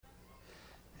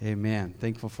Amen.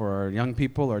 Thankful for our young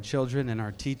people, our children, and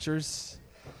our teachers,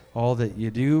 all that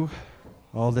you do,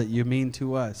 all that you mean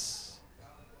to us.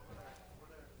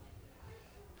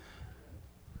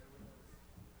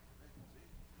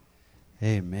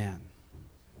 Amen.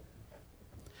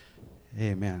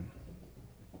 Amen.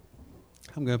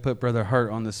 I'm going to put Brother Hart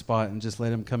on the spot and just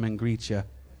let him come and greet you,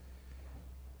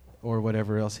 or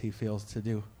whatever else he feels to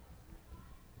do.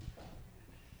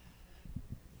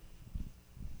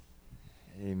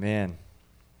 Amen.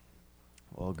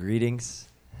 Well, greetings.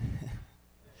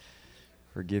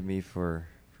 Forgive me for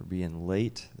being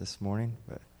late this morning,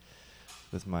 but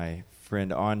with my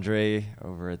friend Andre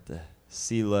over at the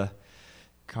Sela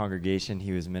congregation,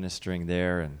 he was ministering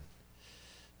there, and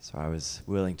so I was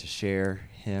willing to share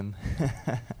him,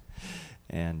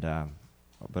 and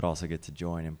but also get to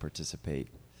join and participate.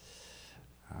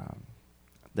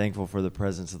 Thankful for the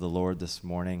presence of the Lord this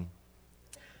morning.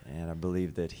 And I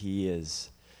believe that he is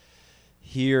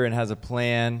here and has a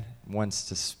plan, wants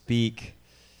to speak.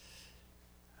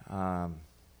 Amen.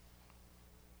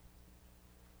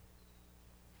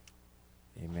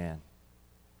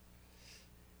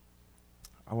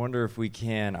 I wonder if we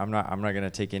can. I'm not going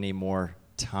to take any more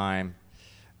time,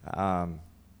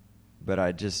 but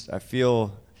I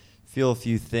feel a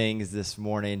few things this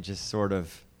morning, just sort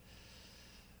of,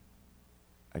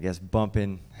 I guess,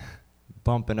 bumping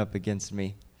up against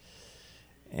me.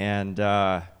 And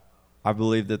I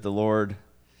believe that the Lord,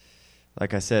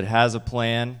 like I said, has a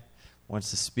plan,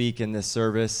 wants to speak in this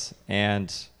service,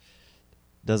 and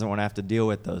doesn't want to have to deal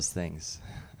with those things.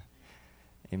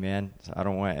 Amen. So I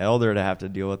don't want Elder to have to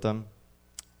deal with them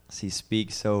as he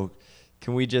speaks. So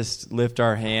can we just lift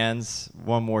our hands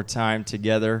one more time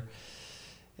together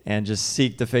and just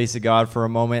seek the face of God for a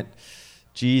moment?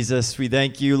 Jesus, we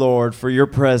thank you, Lord, for your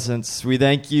presence. We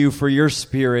thank you for your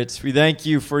spirits. We thank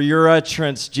you for your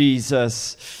utterance,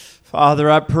 Jesus.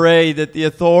 Father, I pray that the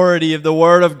authority of the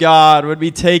Word of God would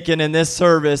be taken in this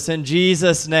service in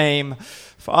Jesus' name.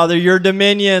 Father, your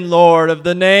dominion, Lord, of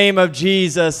the name of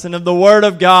Jesus and of the Word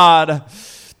of God.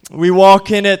 We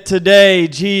walk in it today,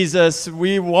 Jesus.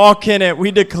 We walk in it.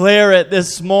 We declare it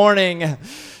this morning.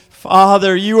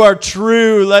 Father, you are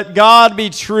true. Let God be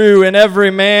true and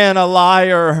every man a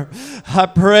liar. I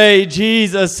pray,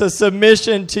 Jesus, a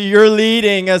submission to your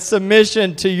leading, a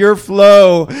submission to your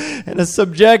flow, and a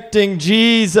subjecting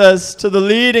Jesus to the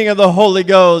leading of the Holy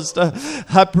Ghost.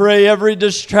 I pray every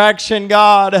distraction,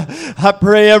 God. I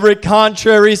pray every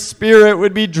contrary spirit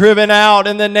would be driven out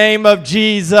in the name of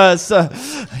Jesus.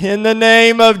 In the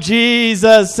name of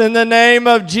Jesus. In the name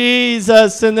of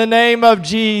Jesus. In the name of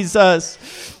Jesus.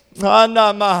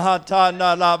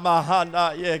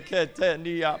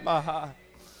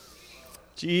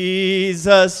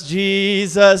 Jesus,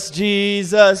 Jesus,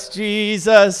 Jesus,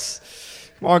 Jesus.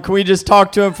 Come on, can we just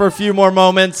talk to him for a few more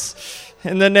moments?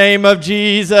 In the name of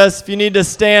Jesus. If you need to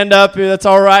stand up, that's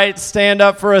all right. Stand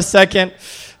up for a second.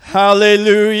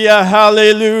 Hallelujah,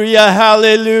 hallelujah,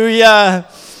 hallelujah.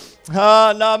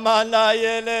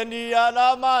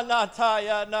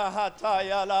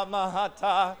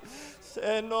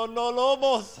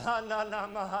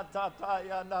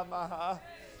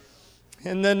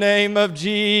 In the name of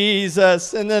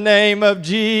Jesus, in the name of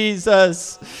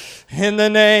Jesus, in the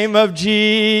name of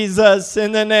Jesus,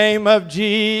 in the name of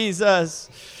Jesus,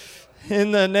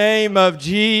 in the name of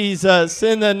Jesus,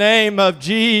 in the name of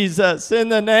Jesus, in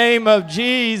the name of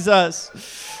Jesus.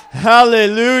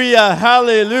 Hallelujah,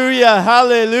 hallelujah,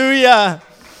 hallelujah.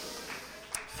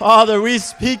 Father, we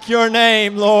speak your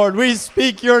name, Lord. We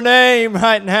speak your name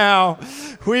right now.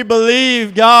 We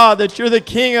believe, God, that you're the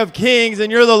King of kings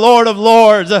and you're the Lord of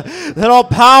lords. That all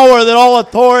power, that all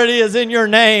authority is in your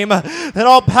name. That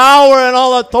all power and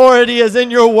all authority is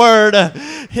in your word.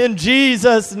 In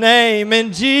Jesus' name,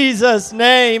 in Jesus'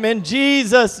 name, in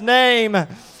Jesus' name.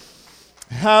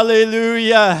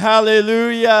 Hallelujah,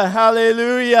 hallelujah,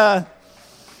 hallelujah.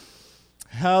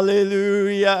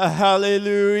 Hallelujah,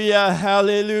 hallelujah,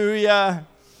 hallelujah.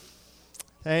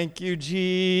 Thank you,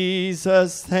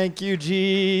 Jesus. Thank you,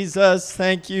 Jesus.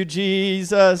 Thank you,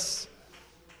 Jesus.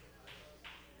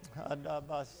 Amen.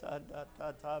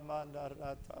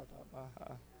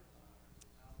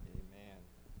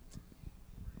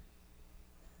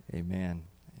 Amen.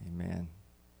 Amen.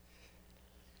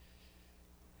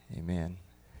 Amen.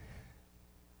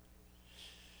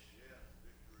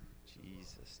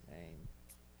 Jesus' name.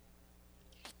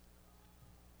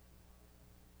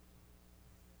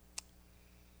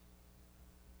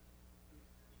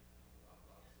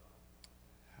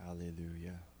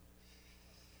 Hallelujah.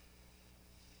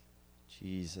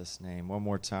 Jesus' name. One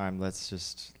more time, let's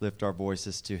just lift our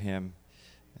voices to him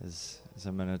as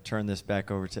I'm going to turn this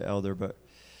back over to Elder. But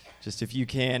just if you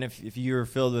can, if you are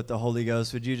filled with the Holy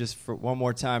Ghost, would you just for one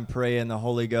more time pray in the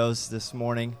Holy Ghost this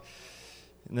morning?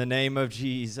 In the name of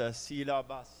Jesus.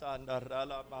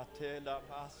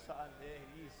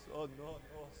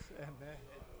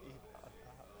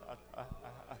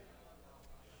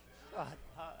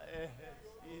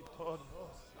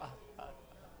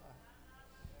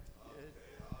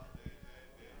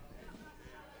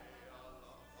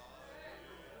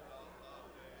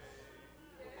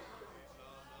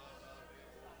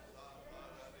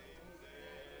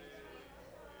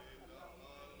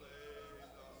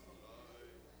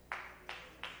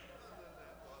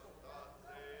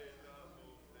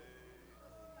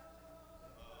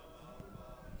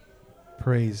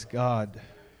 Praise God.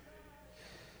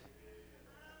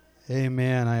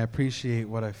 Amen. I appreciate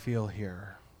what I feel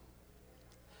here.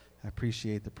 I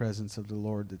appreciate the presence of the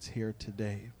Lord that's here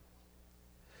today.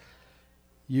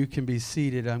 You can be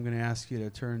seated. I'm going to ask you to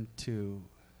turn to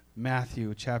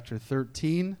Matthew chapter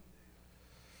 13.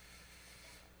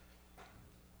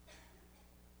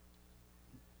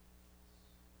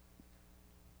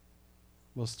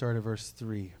 We'll start at verse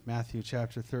 3. Matthew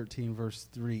chapter 13, verse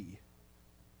 3.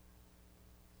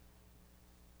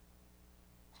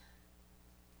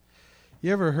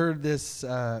 You ever heard this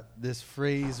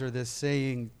phrase or this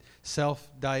saying,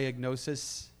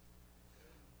 self-diagnosis?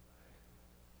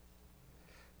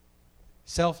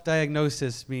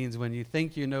 Self-diagnosis means when you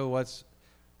think you know what's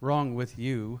wrong with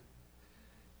you,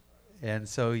 and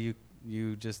so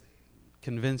you just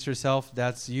convince yourself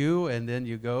that's you, and then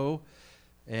you go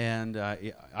and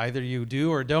either you do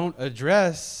or don't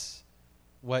address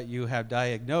what you have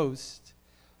diagnosed.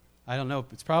 I don't know,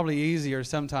 it's probably easier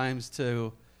sometimes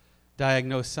to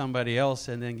diagnose somebody else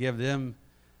and then give them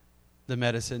the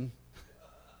medicine.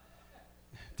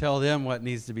 Tell them what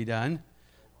needs to be done.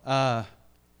 But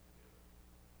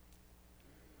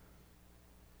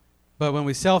when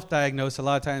we self-diagnose, a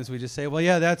lot of times we just say, well,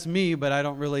 yeah, that's me, but I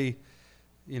don't really,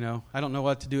 I don't know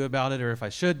what to do about it or if I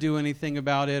should do anything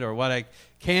about it or what I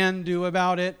can do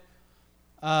about it.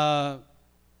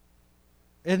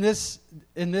 In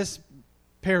this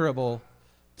parable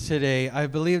today, I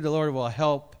believe the Lord will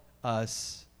help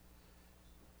us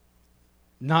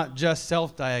not just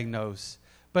self-diagnose,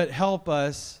 but help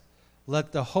us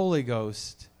let the Holy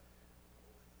Ghost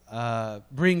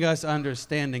bring us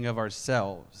understanding of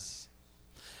ourselves.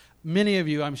 Many of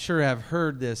you, I'm sure, have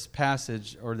heard this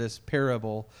passage or this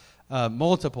parable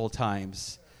multiple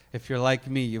times. If you're like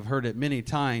me, you've heard it many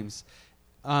times.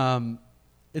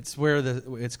 It's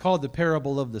called the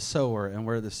parable of the sower, and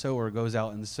where the sower goes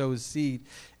out and sows seed,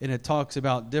 and it talks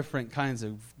about different kinds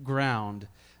of ground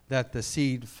that the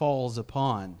seed falls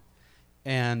upon.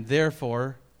 And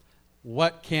therefore,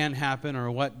 what can happen or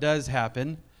what does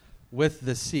happen with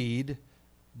the seed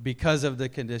because of the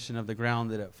condition of the ground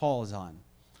that it falls on.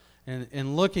 And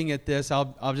in looking at this,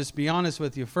 I'll just be honest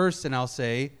with you first, and I'll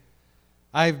say,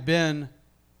 I've been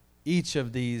each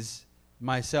of these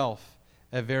myself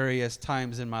at various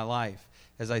times in my life.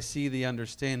 As I see the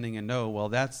understanding and know, well,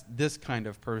 that's this kind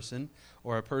of person,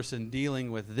 or a person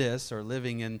dealing with this or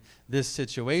living in this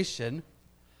situation,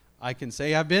 I can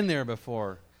say I've been there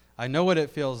before. I know what it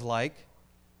feels like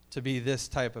to be this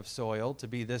type of soil, to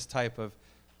be this type of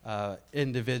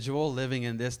individual living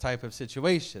in this type of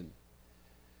situation.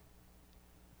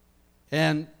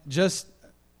 And just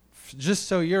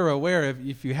so you're aware,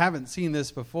 if you haven't seen this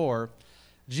before,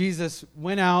 Jesus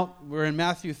went out. We're in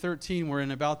Matthew 13. We're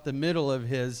in about the middle of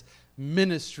his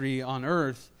ministry on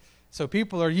earth. So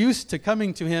people are used to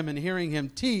coming to him and hearing him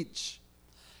teach.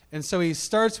 And so he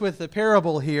starts with the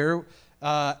parable here.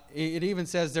 It even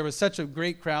says there was such a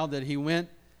great crowd that he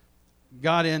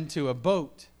got into a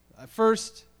boat.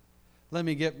 First, let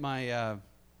me get my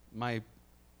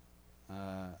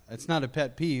it's not a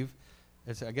pet peeve.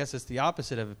 I guess it's the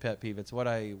opposite of a pet peeve. It's what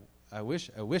I wish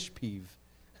peeve.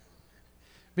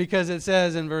 Because it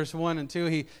says in verse 1 and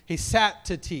 2, he sat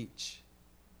to teach.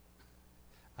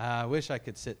 I wish I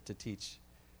could sit to teach,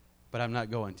 but I'm not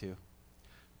going to.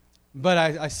 But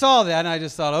I saw that, and I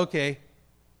just thought, okay,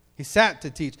 he sat to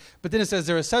teach. But then it says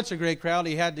there was such a great crowd,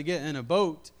 he had to get in a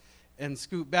boat and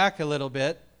scoot back a little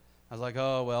bit. I was like,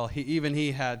 oh, well,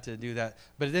 he had to do that.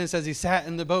 But then it says he sat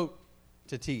in the boat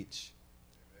to teach.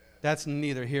 That's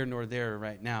neither here nor there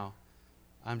right now.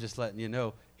 I'm just letting you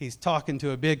know. He's talking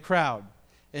to a big crowd.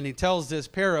 And he tells this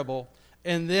parable,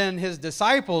 and then his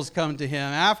disciples come to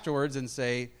him afterwards and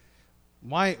say,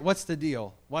 what's the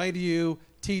deal? Why do you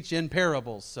teach in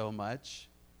parables so much?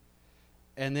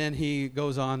 And then he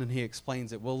goes on and he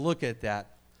explains it. We'll look at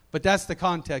that. But that's the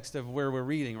context of where we're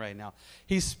reading right now.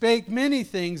 He spake many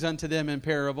things unto them in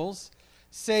parables,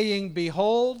 saying,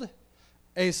 Behold,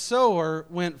 a sower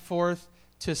went forth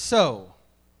to sow.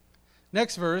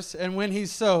 Next verse, and when he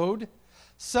sowed,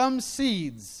 some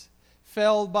seeds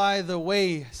fell by the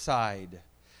wayside,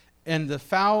 and the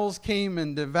fowls came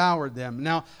and devoured them.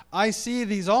 Now, I see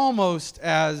these almost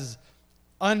as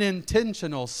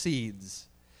unintentional seeds.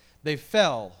 They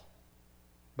fell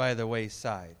by the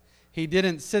wayside. He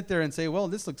didn't sit there and say, well,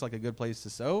 this looks like a good place to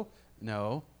sow.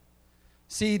 No.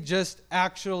 Seed just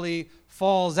actually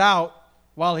falls out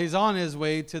while he's on his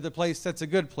way to the place that's a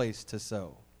good place to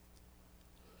sow.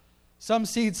 Some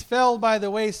seeds fell by the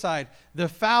wayside. The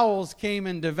fowls came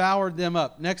and devoured them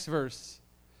up. Next verse.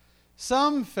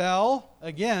 Some fell,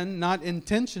 again, not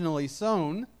intentionally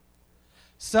sown.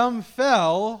 Some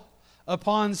fell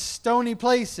upon stony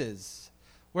places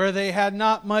where they had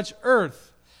not much earth.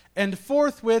 And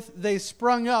forthwith they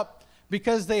sprung up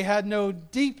because they had no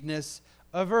deepness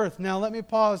of earth. Now let me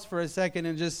pause for a second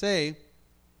and just say,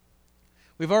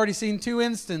 we've already seen two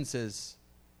instances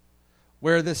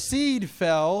where the seed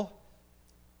fell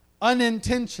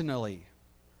unintentionally.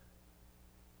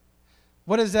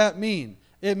 What does that mean?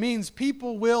 It means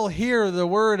people will hear the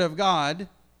word of God,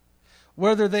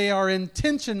 whether they are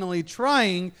intentionally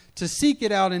trying to seek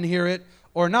it out and hear it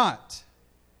or not.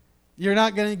 You're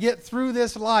not going to get through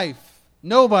this life,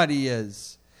 nobody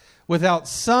is, without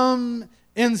some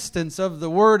instance of the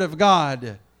word of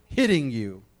God hitting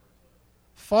you,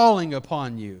 falling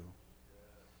upon you.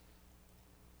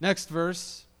 Next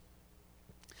verse.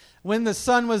 When the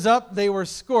sun was up, they were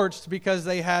scorched because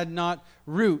they had not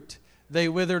root. They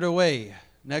withered away.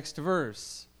 Next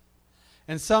verse.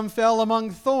 And some fell among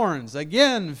thorns.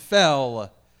 Again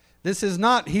fell. He's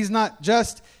not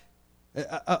just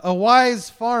a wise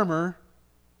farmer,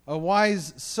 a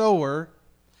wise sower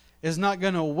is not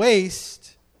going to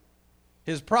waste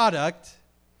his product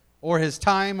or his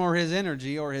time or his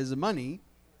energy or his money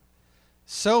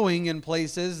sowing in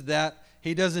places that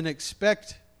he doesn't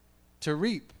expect to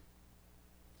reap.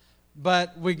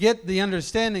 But we get the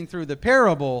understanding through the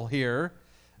parable here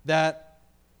that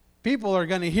people are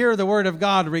going to hear the word of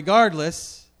God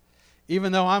regardless.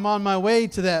 Even though I'm on my way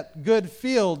to that good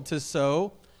field to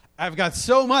sow, I've got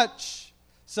so much,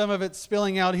 some of it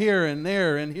spilling out here and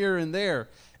there and here and there.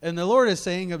 And the Lord is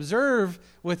saying, observe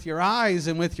with your eyes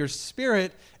and with your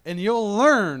spirit, and you'll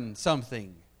learn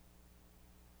something.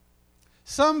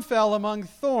 Some fell among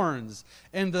thorns,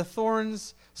 and the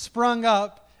thorns sprung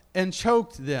up and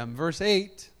choked them. Verse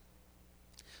 8.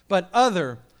 But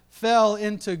other fell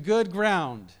into good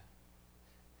ground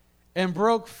and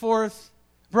brought forth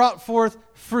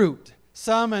fruit,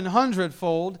 some an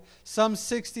 100-fold, some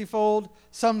 60-fold,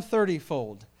 some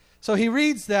 30-fold. So he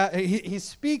reads that, he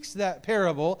speaks that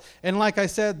parable, and like I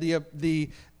said, the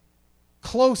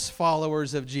close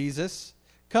followers of Jesus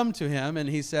come to him, and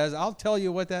he says, I'll tell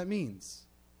you what that means.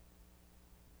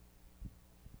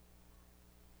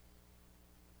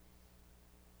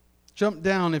 Jump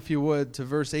down, if you would, to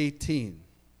verse 18.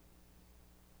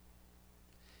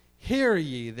 Hear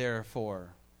ye, therefore,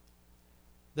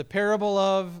 the parable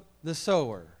of the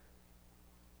sower.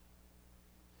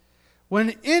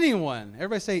 When anyone,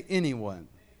 everybody say anyone.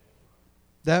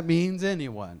 That means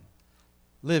anyone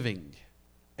living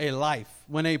a life.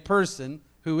 When a person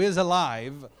who is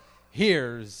alive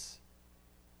hears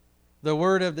the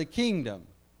word of the kingdom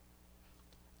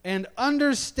and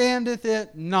understandeth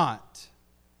it not.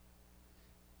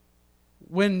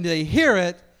 When they hear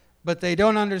it, but they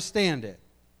don't understand it.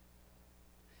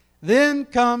 Then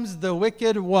comes the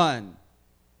wicked one.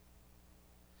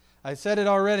 I said it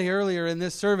already earlier in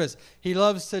this service. He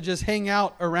loves to just hang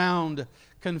out around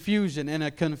confusion and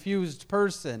a confused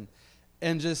person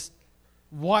and just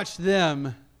watch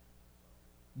them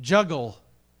juggle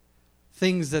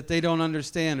things that they don't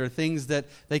understand or things that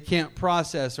they can't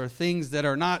process or things that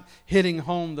are not hitting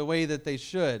home the way that they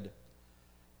should.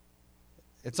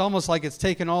 It's almost like it's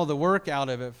taken all the work out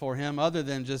of it for him other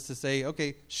than just to say,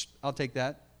 okay, I'll take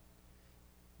that.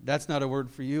 That's not a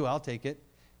word for you. I'll take it.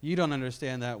 You don't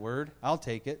understand that word. I'll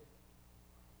take it.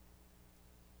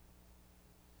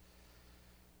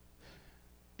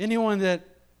 Anyone that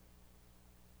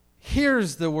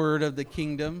hears the word of the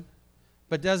kingdom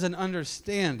but doesn't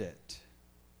understand it.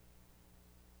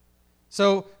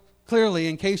 So clearly,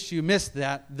 in case you missed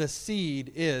that, the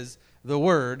seed is the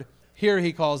word. Here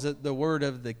he calls it the word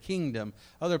of the kingdom.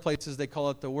 Other places they call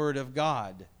it the word of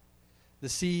God. The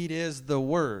seed is the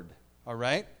word. All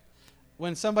right?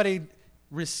 When somebody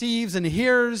receives and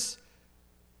hears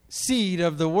seed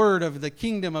of the word of the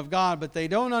kingdom of God, but they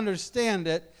don't understand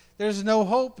it, there's no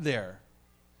hope there.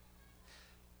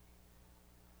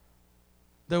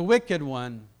 the wicked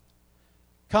one,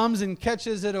 comes and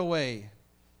catches it away.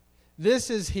 This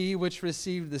is he which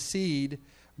received the seed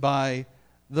by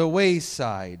the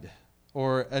wayside,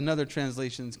 or another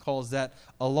translation calls that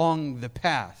along the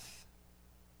path.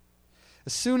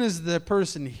 As soon as the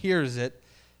person hears it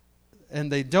and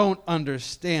they don't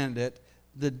understand it,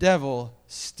 the devil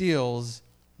steals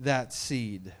that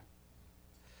seed.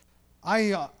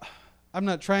 I'm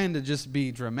not trying to just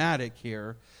be dramatic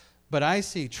here, but I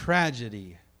see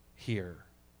tragedy here.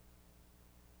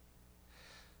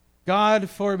 God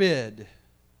forbid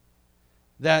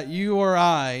that you or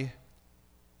I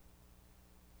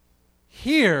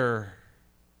hear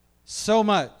so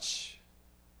much,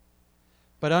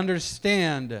 but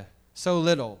understand so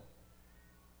little,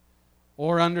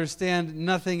 or understand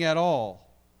nothing at all.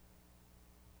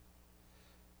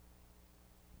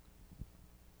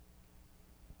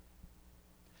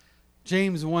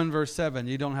 James 1 verse 7,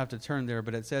 you don't have to turn there,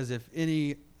 but it says, if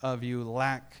any of you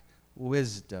lack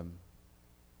wisdom,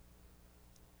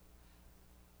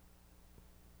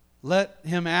 let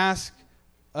him ask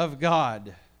of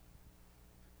God,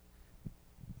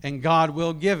 and God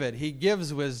will give it. He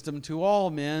gives wisdom to all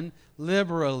men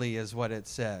liberally, is what it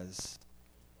says.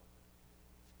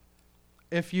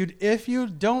 If you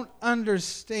don't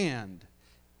understand,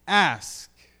 ask.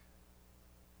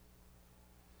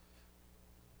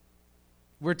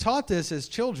 We're taught this as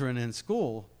children in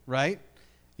school, right?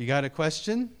 You got a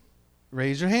question?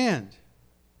 Raise your hand.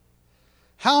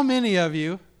 How many of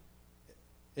you,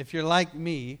 if you're like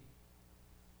me,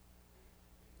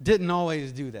 didn't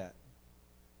always do that?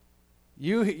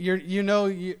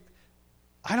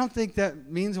 I don't think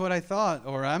that means what I thought,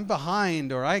 or I'm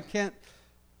behind, or I can't.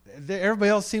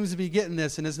 Everybody else seems to be getting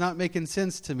this, and it's not making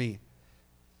sense to me.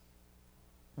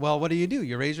 Well, what do?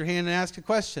 You raise your hand and ask a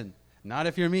question. Not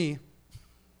if you're me.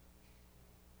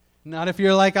 Not if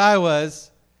you're like I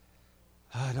was.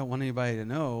 Oh, I don't want anybody to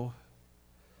know.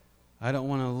 I don't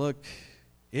want to look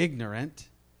ignorant.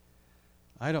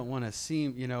 I don't want to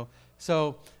seem,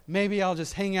 So maybe I'll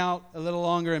just hang out a little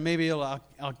longer, and maybe I'll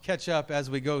catch up as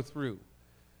we go through.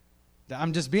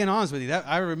 I'm just being honest with you.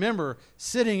 I remember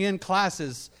sitting in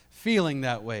classes feeling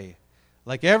that way.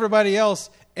 Like everybody else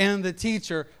and the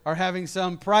teacher are having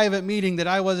some private meeting that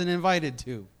I wasn't invited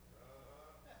to.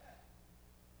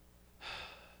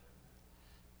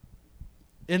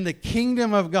 In the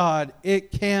kingdom of God, it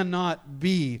cannot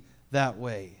be that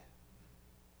way.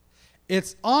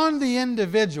 It's on the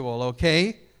individual,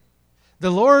 okay? The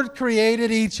Lord created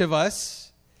each of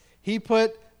us. He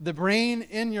put the brain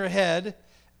in your head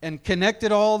and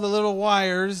connected all the little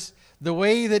wires the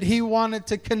way that He wanted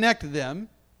to connect them.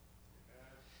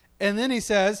 And then He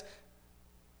says,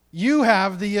 you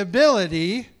have the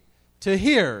ability to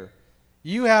hear.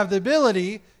 You have the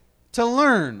ability to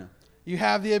learn. You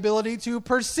have the ability to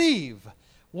perceive.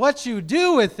 What you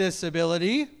do with this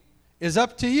ability is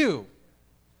up to you.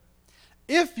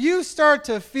 If you start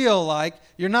to feel like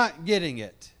you're not getting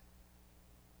it,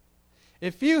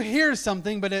 if you hear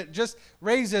something but it just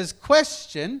raises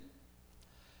question,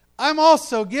 I'm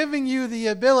also giving you the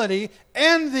ability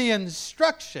and the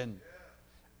instruction.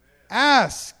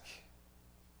 Ask.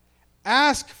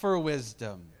 Ask for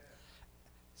wisdom.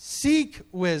 Seek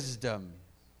wisdom.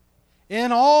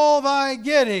 In all thy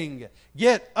getting,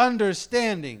 get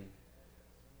understanding.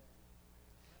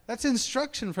 That's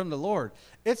instruction from the Lord.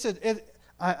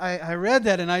 I read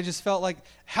that and I just felt like,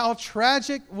 how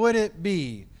tragic would it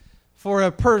be for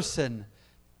a person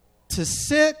to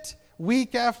sit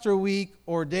week after week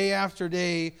or day after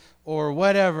day or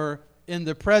whatever in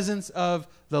the presence of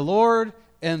the Lord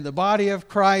and the body of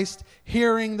Christ,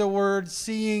 hearing the word,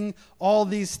 seeing all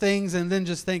these things, and then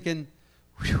just thinking,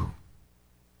 whew,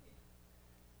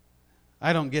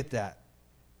 I don't get that.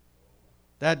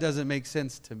 That doesn't make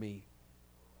sense to me.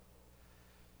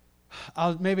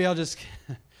 Maybe I'll just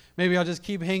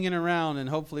keep hanging around, and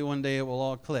hopefully one day it will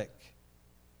all click.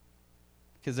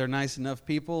 Because they're nice enough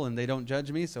people and they don't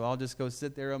judge me, so I'll just go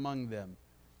sit there among them.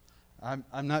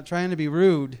 I'm not trying to be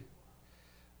rude,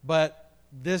 but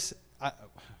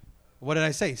what did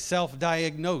I say?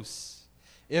 Self-diagnose.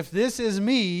 If this is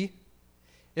me,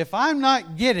 if I'm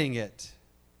not getting it,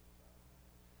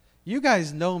 you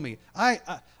guys know me.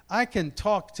 I can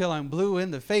talk till I'm blue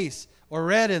in the face or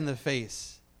red in the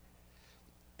face.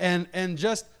 And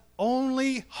just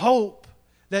only hope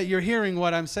that you're hearing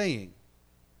what I'm saying.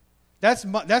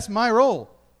 That's my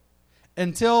role.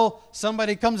 Until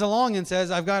somebody comes along and says,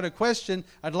 I've got a question,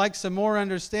 I'd like some more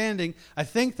understanding. I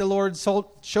think the Lord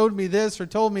showed me this or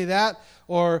told me that.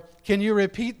 Or can you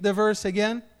repeat the verse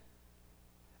again?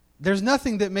 There's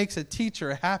nothing that makes a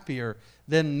teacher happier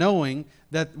than knowing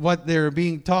that what they're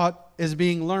being taught is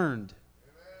being learned.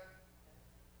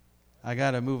 I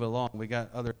got to move along. We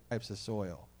got other types of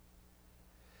soil.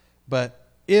 But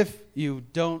if you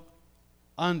don't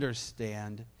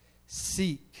understand,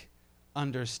 seek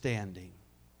understanding.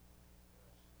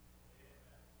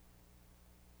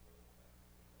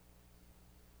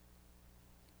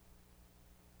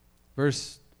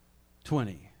 Verse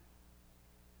 20.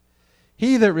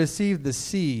 He that received the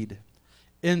seed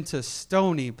into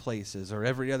stony places, or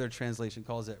every other translation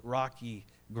calls it rocky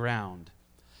ground.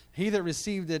 He that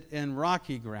received it in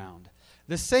rocky ground.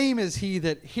 The same is he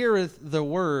that heareth the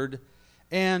word,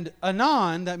 and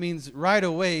anon, that means right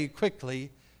away,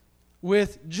 quickly,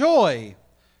 with joy,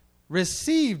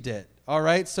 received it. All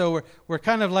right, so we're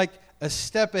kind of like a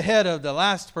step ahead of the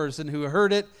last person who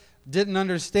heard it, didn't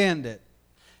understand it.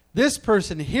 This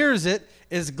person hears it,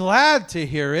 is glad to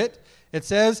hear it. It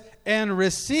says, and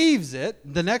receives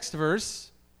it. The next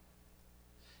verse.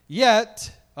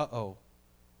 Yet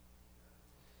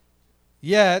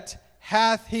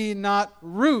hath he not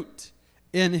root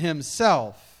in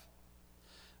himself,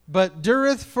 but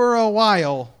endureth for a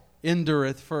while.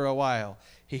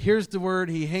 He hears the word,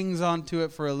 he hangs on to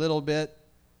it for a little bit.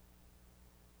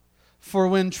 For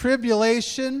when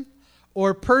tribulation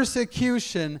or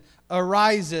persecution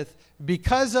ariseth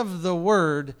because of the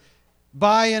word,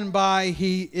 by and by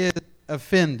he is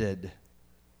offended.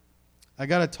 I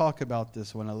got to talk about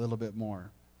this one a little bit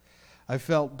more. I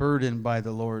felt burdened by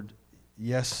the Lord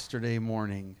yesterday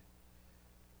morning.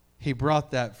 He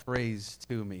brought that phrase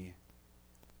to me.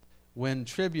 When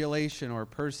tribulation or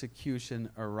persecution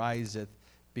ariseth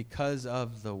because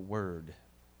of the word.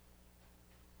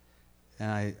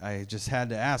 And I just had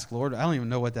to ask, Lord, I don't even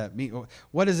know what that means.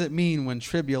 What does it mean when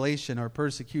tribulation or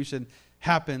persecution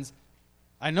happens?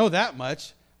 I know that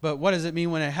much, but what does it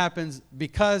mean when it happens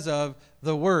because of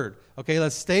the word? Okay,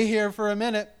 let's stay here for a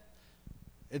minute.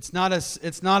 It's not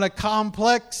a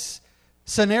complex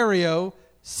scenario.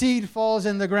 Seed falls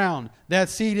in the ground. That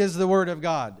seed is the word of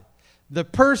God. The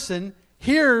person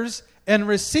hears and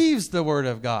receives the word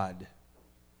of God.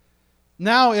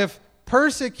 Now, if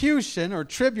persecution or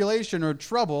tribulation or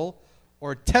trouble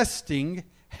or testing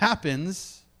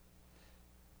happens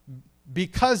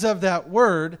because of that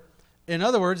word, in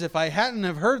other words, if I hadn't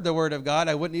have heard the word of God,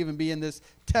 I wouldn't even be in this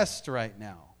test right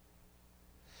now.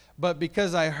 But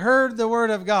because I heard the word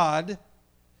of God,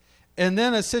 and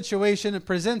then a situation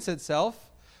presents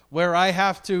itself where I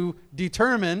have to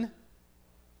determine,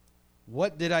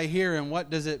 what did I hear and what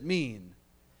does it mean?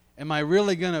 Am I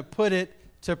really going to put it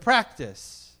to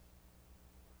practice?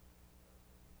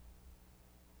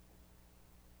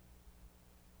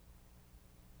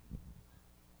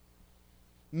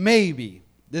 Maybe.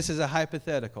 This is a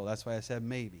hypothetical. That's why I said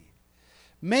maybe.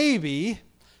 Maybe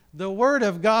the word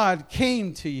of God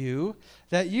came to you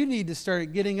that you need to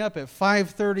start getting up at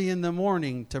 5:30 in the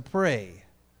morning to pray.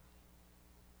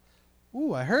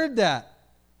 Ooh, I heard that.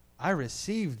 I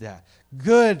received that.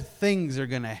 Good things are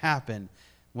going to happen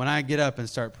when I get up and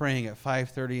start praying at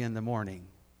 5:30 in the morning.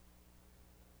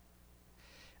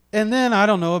 And then, I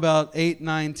don't know, about 8,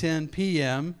 9, 10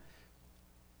 p.m.,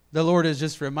 the Lord is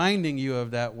just reminding you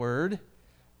of that word.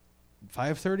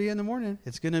 5:30 in the morning,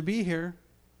 it's going to be here.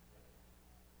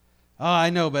 Oh,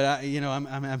 I know, but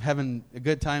I'm having a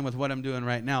good time with what I'm doing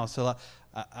right now. So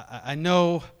I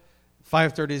know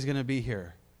 5:30 is going to be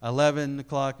here. 11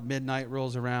 o'clock, midnight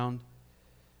rolls around,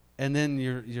 and then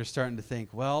you're starting to think,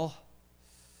 well,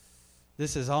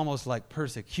 this is almost like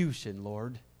persecution,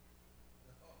 Lord.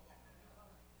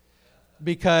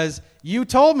 Because you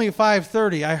told me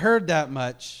 5:30, I heard that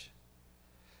much.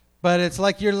 But it's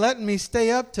like you're letting me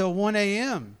stay up till 1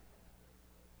 a.m.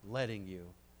 Letting you.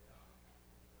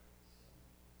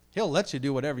 He'll let you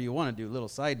do whatever you want to do. Little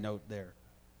side note there.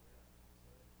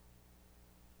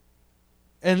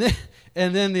 And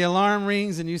then the alarm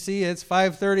rings and you see it's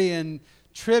 5:30 and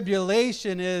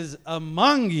tribulation is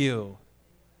among you.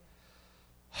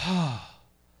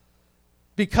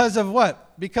 Because of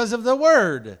what? Because of the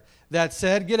word that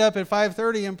said, get up at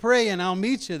 5:30 and pray and I'll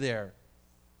meet you there.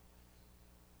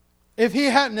 If he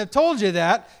hadn't have told you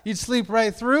that, you'd sleep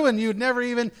right through and you'd never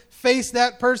even face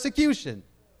that persecution.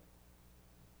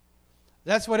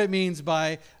 That's what it means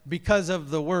by because of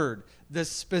the word. The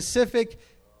specific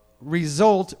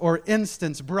result or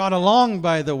instance brought along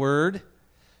by the word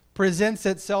presents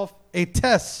itself a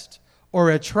test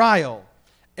or a trial.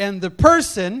 And the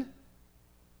person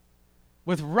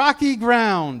with rocky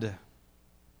ground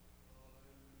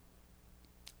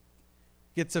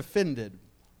gets offended.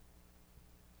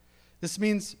 This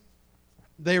means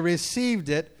they received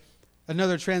it.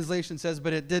 Another translation says,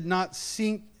 but it did not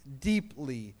sink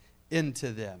deeply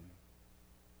into them.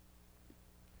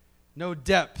 no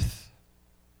depth,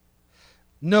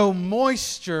 no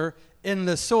moisture in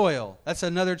the soil. That's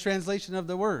another translation of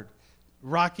the word,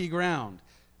 rocky ground.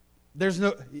 There's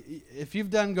no, if you've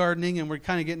done gardening, and we're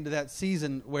kind of getting to that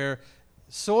season where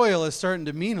soil is starting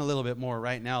to mean a little bit more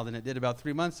right now than it did about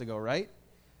 3 months ago, right?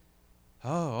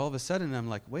 Oh, all of a sudden I'm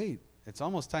like, wait, it's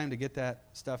almost time to get that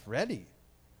stuff ready.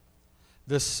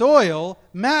 The soil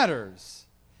matters.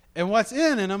 And what's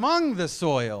in and among the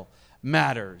soil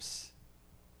matters.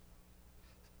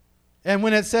 And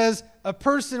when it says a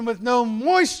person with no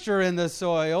moisture in the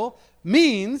soil,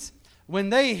 means when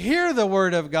they hear the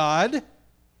word of God,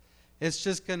 it's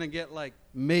just going to get like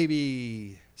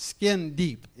maybe skin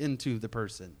deep into the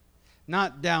person,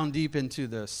 not down deep into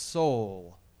the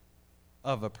soul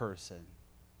of a person.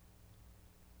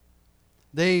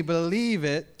 They believe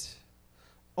it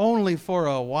only for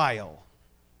a while.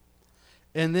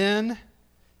 And then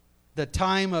the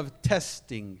time of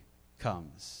testing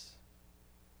comes.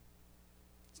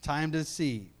 It's time to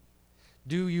see,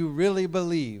 do you really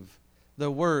believe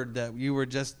the word that you were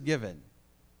just given?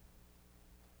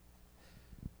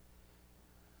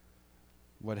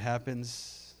 What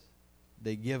happens?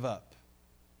 They give up.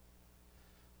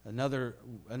 Another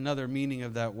meaning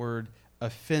of that word,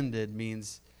 offended,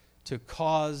 means to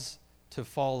cause to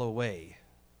fall away.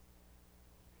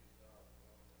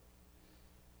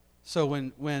 So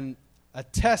when a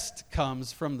test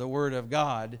comes from the Word of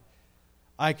God,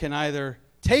 I can either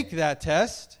take that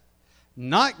test,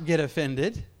 not get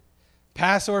offended,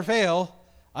 pass or fail,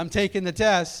 I'm taking the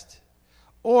test,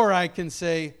 or I can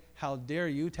say, how dare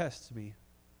you test me?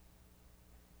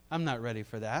 I'm not ready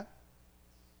for that.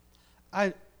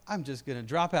 I'm just going to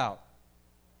drop out.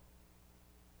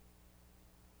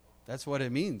 That's what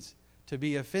it means to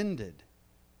be offended.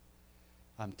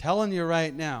 I'm telling you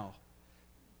right now,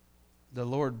 the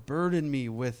Lord burdened me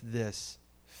with this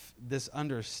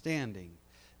understanding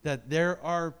that there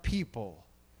are people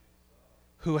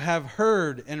who have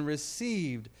heard and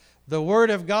received the Word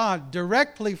of God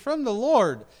directly from the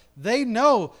Lord. They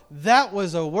know that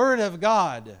was a Word of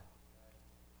God.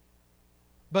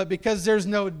 But because there's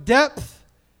no depth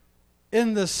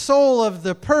in the soul of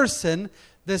the person,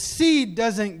 the seed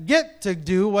doesn't get to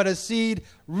do what a seed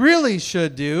really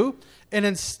should do. And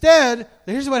instead,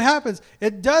 here's what happens.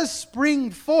 It does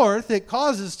spring forth. It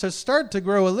causes to start to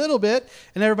grow a little bit.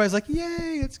 And everybody's like,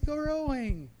 yay, it's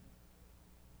growing.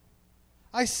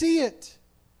 I see it.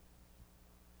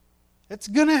 It's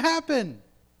going to happen.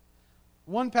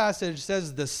 One passage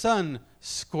says the sun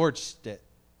scorched it.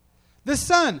 The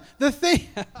sun, the thing,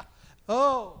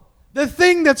 the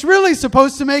thing that's really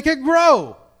supposed to make it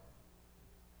grow.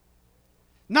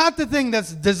 Not the thing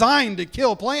that's designed to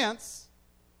kill plants.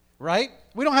 Right?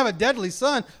 We don't have a deadly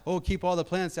sun. Oh, keep all the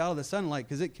plants out of the sunlight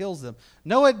because it kills them.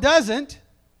 No, it doesn't.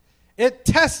 It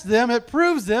tests them, it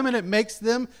proves them, and it makes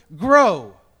them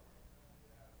grow.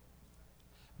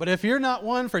 But if you're not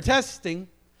one for testing,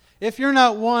 if you're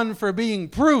not one for being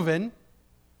proven,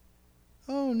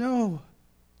 oh no,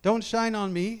 don't shine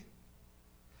on me.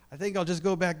 I think I'll just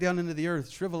go back down into the earth,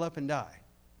 shrivel up and die.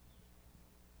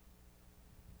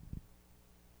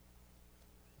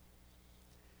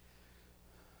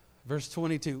 Verse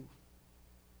 22.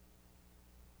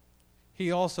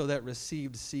 He also that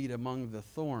received seed among the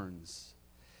thorns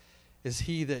is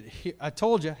he that I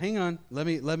told you. Hang on.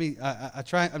 I'm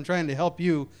trying to help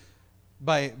you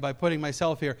by putting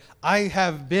myself here. I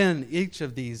have been each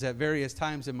of these at various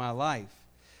times in my life.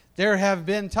 There have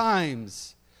been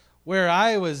times where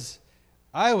I was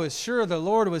sure the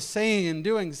Lord was saying and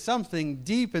doing something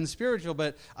deep and spiritual,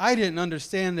 but I didn't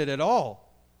understand it at all.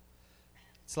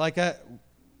 It's like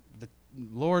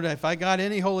Lord, if I got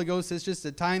any Holy Ghost, it's just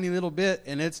a tiny little bit,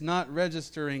 and it's not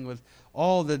registering with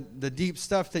all the deep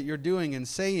stuff that you're doing and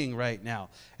saying right now.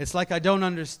 It's like I don't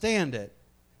understand it.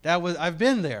 I've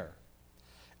been there.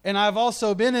 And I've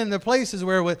also been in the places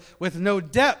where with no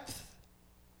depth,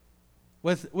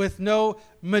 with no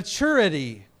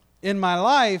maturity in my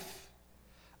life,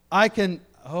 I can,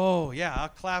 I'll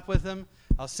clap with them,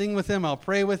 I'll sing with them, I'll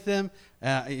pray with them,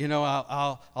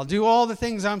 I'll do all the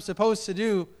things I'm supposed to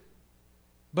do.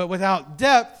 But without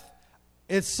depth,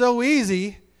 it's so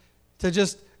easy to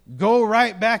just go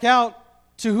right back out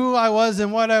to who I was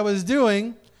and what I was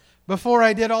doing before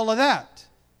I did all of that.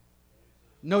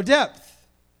 No depth.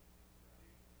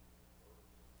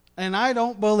 And I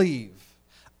don't believe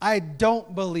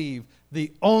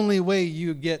the only way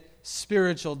you get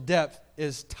spiritual depth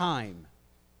is time.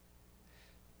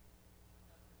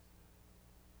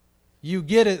 You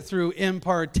get it through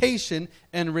impartation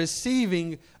and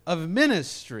receiving of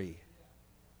ministry.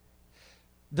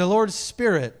 The Lord's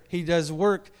Spirit, He does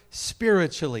work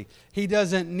spiritually. He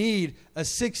doesn't need a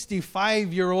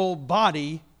 65-year-old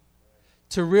body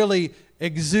to really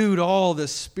exude all the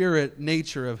spirit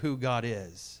nature of who God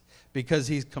is, because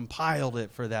He's compiled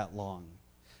it for that long.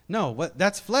 No,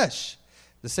 that's flesh.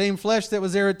 The same flesh that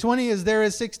was there at 20 is there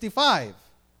at 65.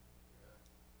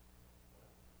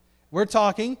 We're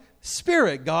talking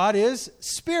spirit. God is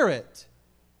spirit.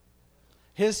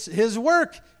 His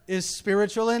work is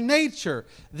spiritual in nature.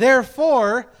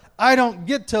 Therefore, I don't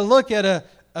get to look at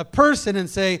a person and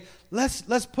say, let's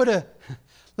put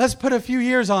a few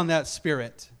years on that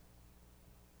spirit.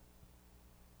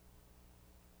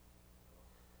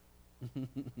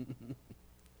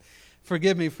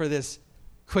 Forgive me for this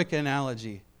quick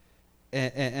analogy,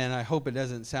 and I hope it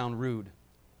doesn't sound rude,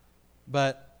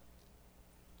 but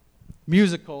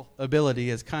musical ability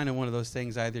is kind of one of those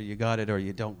things, either you got it or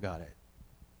you don't got it.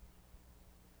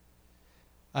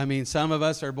 I mean, some of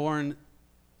us are born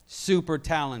super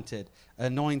talented,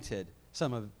 anointed.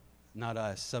 Not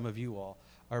us, some of you all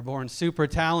are born super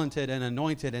talented and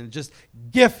anointed and just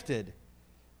gifted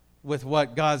with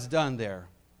what God's done there.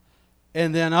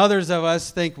 And then others of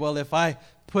us think, well, if I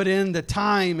put in the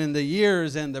time and the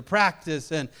years and the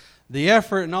practice and the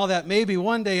effort and all that, maybe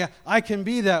one day I can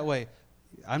be that way.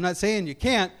 I'm not saying you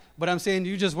can't, but I'm saying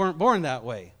you just weren't born that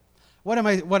way. What am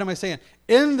I saying?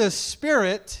 In the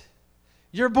Spirit,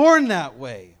 you're born that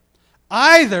way.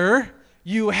 Either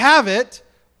you have it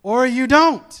or you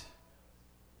don't.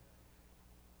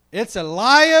 It's a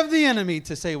lie of the enemy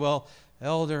to say, well,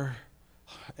 Elder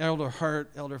Hart,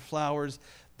 Elder Flowers,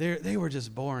 they were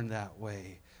just born that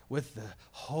way with the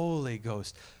Holy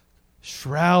Ghost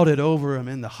shrouded over them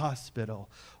in the hospital.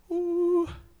 Ooh.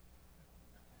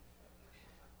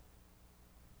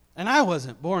 And I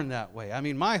wasn't born that way. I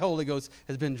mean, my Holy Ghost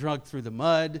has been drugged through the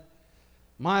mud.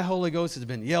 My Holy Ghost has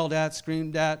been yelled at,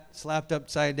 screamed at, slapped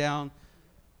upside down.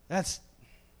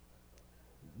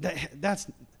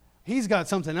 He's got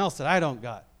something else that I don't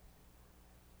got.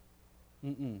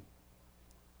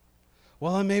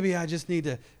 Well, maybe I just need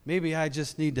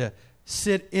to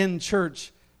sit in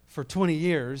church for 20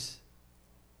 years,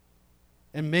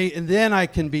 and then I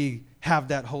can have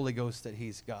that Holy Ghost that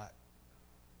He's got.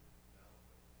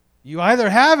 You either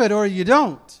have it or you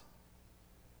don't.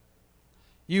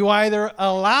 You either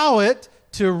allow it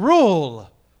to rule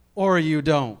or you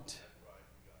don't.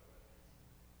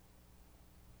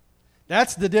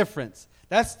 That's the difference.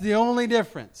 That's the only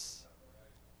difference.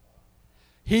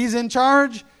 He's in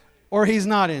charge or He's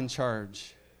not in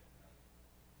charge.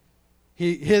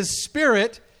 His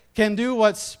Spirit can do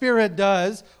what Spirit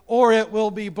does, or it will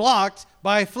be blocked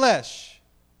by flesh.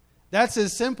 That's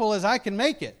as simple as I can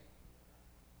make it.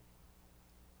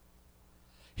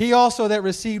 He also that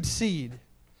received seed.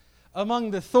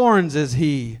 Among the thorns is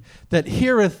he that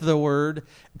heareth the word,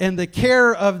 and the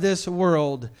care of this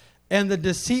world, and the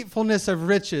deceitfulness of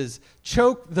riches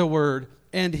choke the word,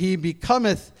 and he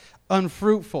becometh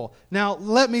unfruitful. Now,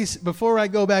 before I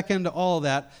go back into all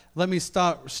that, let me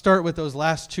start with those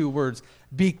last two words.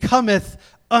 Becometh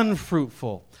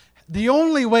unfruitful. The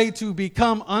only way to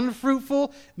become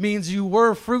unfruitful means you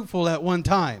were fruitful at one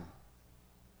time.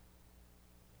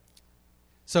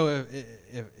 So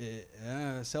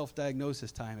if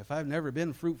self-diagnosis time, if I've never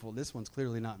been fruitful, this one's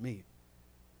clearly not me.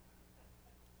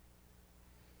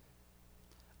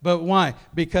 But why?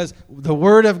 Because the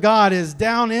Word of God is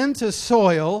down into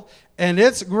soil, and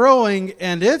it's growing,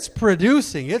 and it's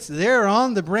producing. It's there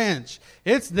on the branch.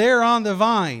 It's there on the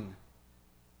vine.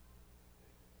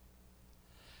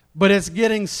 But it's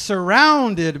getting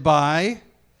surrounded by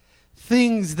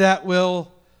things that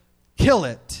will kill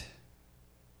it.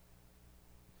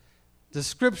 The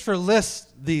Scripture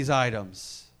lists these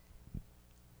items.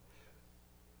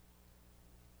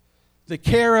 The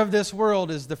care of this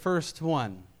world is the first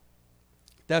one.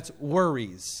 That's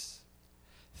worries.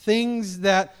 Things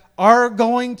that are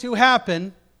going to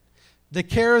happen. The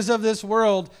cares of this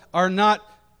world are not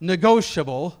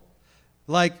negotiable.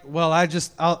 Like, well,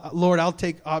 Lord, I'll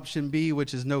take option B,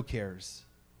 which is no cares.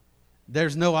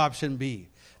 There's no option B.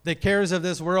 The cares of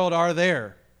this world are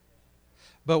there.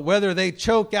 But whether they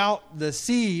choke out the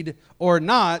seed or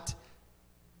not,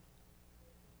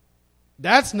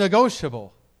 that's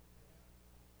negotiable.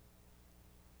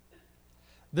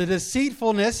 The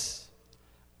deceitfulness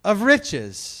of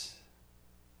riches.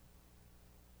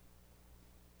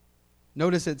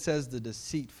 Notice it says the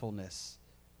deceitfulness,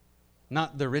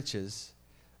 not the riches.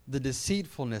 The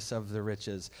deceitfulness of the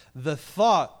riches. The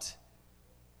thought,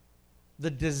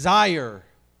 the desire,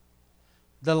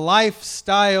 the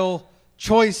lifestyle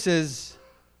choices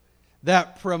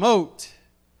that promote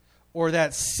or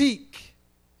that seek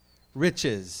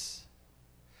riches.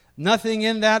 Nothing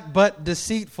in that but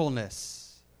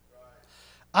deceitfulness.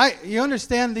 You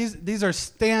understand these are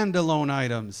standalone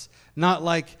items, not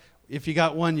like if you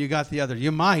got one, you got the other.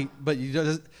 You might, but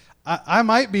I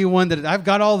might be one that I've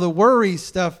got all the worry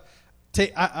stuff.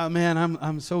 Man,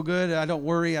 I'm so good. I don't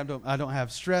worry. I don't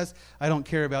have stress. I don't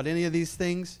care about any of these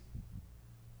things.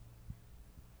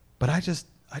 But I just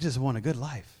want a good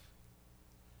life.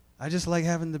 I just like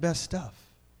having the best stuff.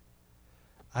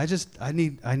 I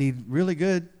need really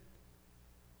good.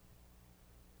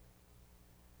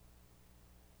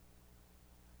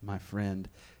 My friend,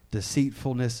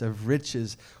 deceitfulness of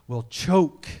riches will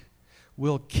choke,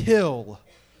 will kill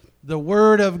the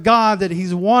word of God that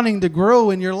He's wanting to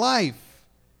grow in your life.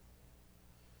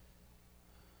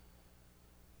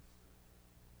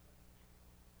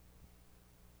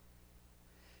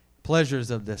 Pleasures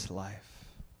of this life.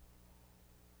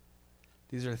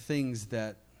 These are things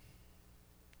that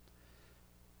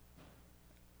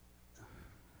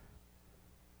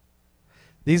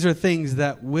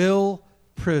will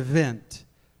prevent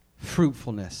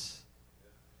fruitfulness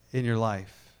in your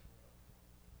life.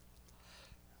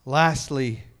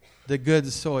 Lastly, the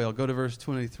good soil. Go to verse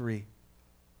 23.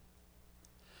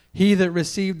 He that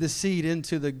received the seed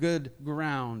into the good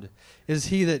ground is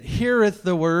he that heareth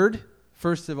the word.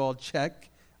 First of all, check.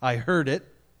 I heard it.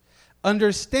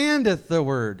 Understandeth the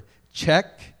word.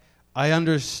 Check. I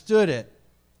understood it.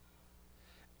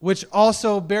 Which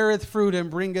also beareth fruit and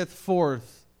bringeth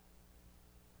forth.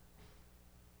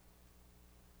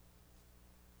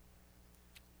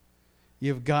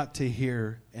 You've got to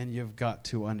hear and you've got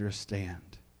to understand.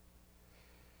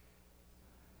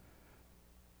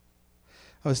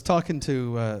 I was talking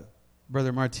to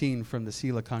Brother Martin from the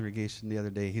Sela congregation the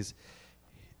other day.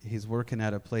 He's working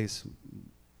at a place.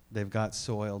 They've got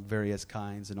soil, various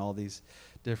kinds, and all these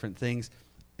different things.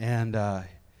 And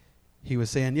he was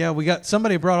saying, "Yeah,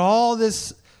 somebody brought all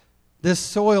this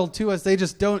soil to us. They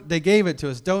gave it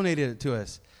to us, donated it to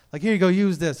us. Like, here you go,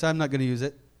 use this. I'm not going to use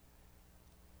it."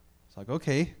 It's like,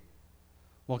 okay.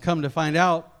 Well, come to find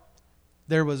out,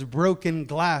 there was broken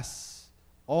glass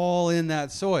all in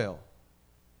that soil.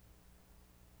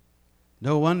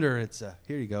 No wonder it's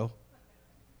here you go.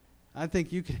 I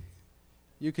think you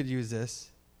could use this.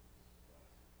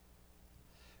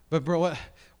 But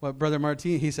what Brother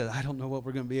Martin, he said, I don't know what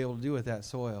we're going to be able to do with that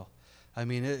soil. I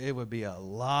mean, it would be a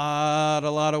lot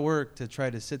of work to try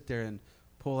to sit there and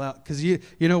pull out. Because you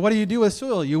know, what do you do with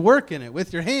soil? You work in it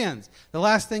with your hands. The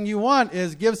last thing you want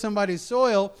is give somebody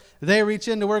soil, they reach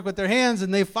in to work with their hands,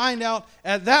 and they find out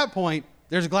at that point,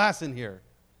 there's glass in here.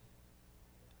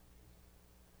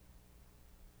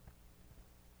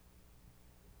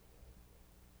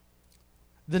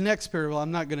 The next parable,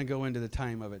 I'm not going to go into the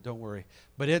time of it, don't worry.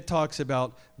 But it talks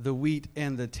about the wheat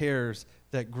and the tares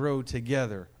that grow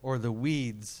together, or the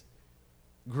weeds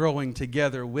growing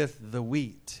together with the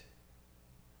wheat.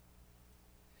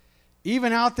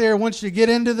 Even out there, once you get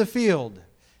into the field,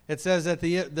 it says that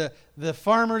the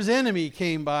farmer's enemy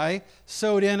came by,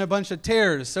 sowed in a bunch of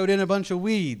tares, sowed in a bunch of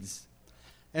weeds.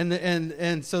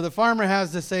 And so the farmer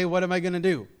has to say, what am I going to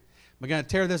do? Am I going to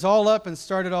tear this all up and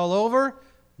start it all over?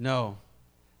 No.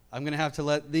 I'm going to have to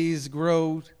let these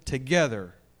grow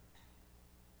together.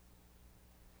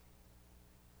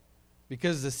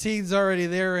 Because the seed's already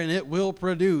there and it will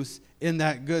produce in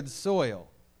that good soil.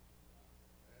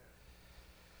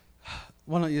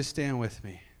 Why don't you stand with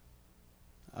me?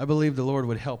 I believe the Lord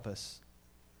would help us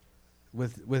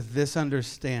with this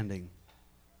understanding.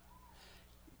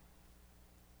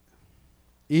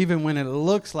 Even when it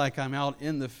looks like I'm out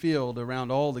in the field around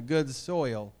all the good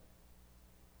soil,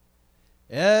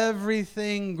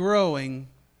 everything growing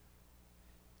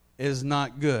is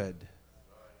not good.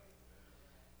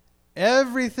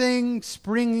 Everything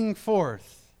springing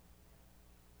forth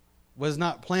was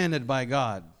not planted by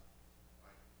God.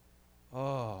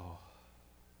 Oh,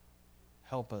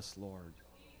 help us, Lord.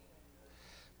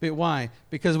 But why?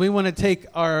 Because we want to take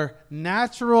our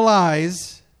natural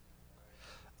eyes,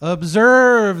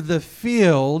 observe the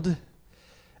field,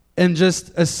 and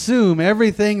just assume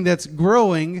everything that's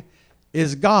growing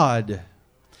is God.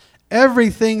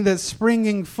 Everything that's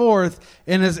springing forth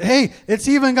and is, hey, it's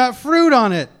even got fruit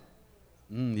on it.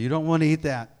 You don't want to eat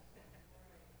that.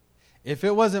 If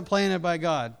it wasn't planted by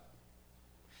God,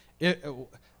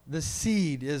 the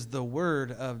seed is the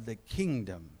word of the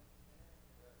kingdom.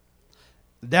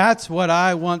 That's what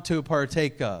I want to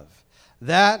partake of.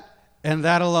 That and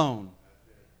that alone.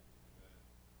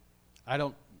 I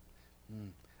don't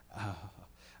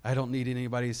need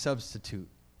anybody's substitute.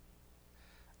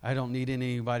 I don't need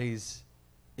anybody's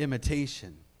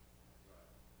imitation.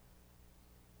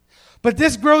 But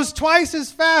this grows twice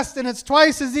as fast and it's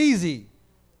twice as easy.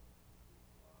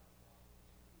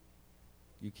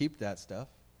 You keep that stuff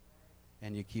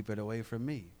and you keep it away from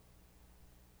me.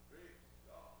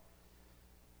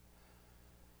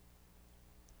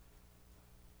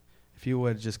 If you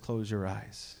would just close your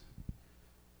eyes.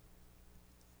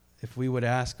 If we would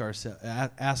ask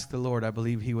the Lord, I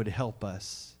believe He would help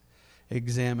us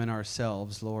examine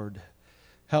ourselves. Lord,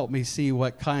 help me see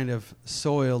what kind of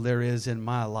soil there is in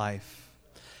my life.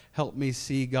 Help me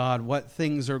see, God, what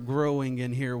things are growing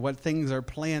in here, what things are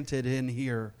planted in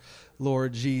here,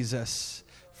 Lord Jesus.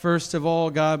 First of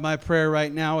all, God, my prayer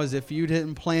right now is if you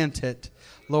didn't plant it,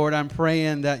 Lord, I'm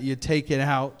praying that you take it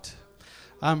out.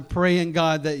 I'm praying,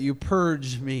 God, that you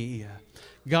purge me.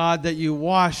 God, that you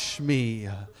wash me.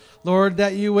 Lord,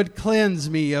 that you would cleanse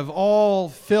me of all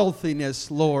filthiness,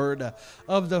 Lord,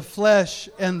 of the flesh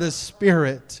and the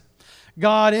spirit.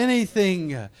 God,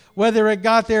 anything, whether it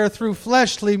got there through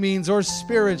fleshly means or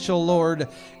spiritual, Lord,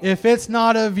 if it's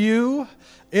not of you,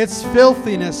 it's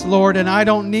filthiness, Lord, and I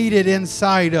don't need it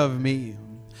inside of me.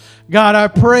 God, I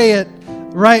pray it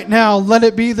right now. Let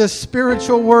it be the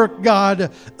spiritual work,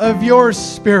 God, of your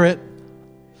Spirit.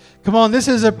 Come on, this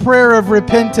is a prayer of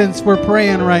repentance we're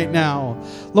praying right now.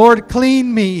 Lord,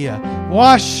 clean me,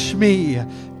 wash me,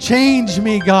 change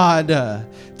me, God.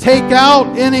 Take out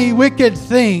any wicked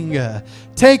thing.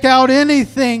 Take out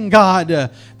anything,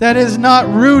 God, that is not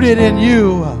rooted in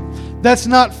you, that's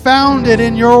not founded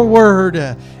in your word,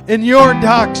 in your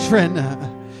doctrine.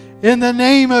 In the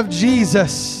name of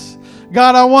Jesus.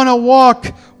 God, I want to walk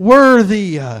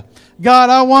worthy. God,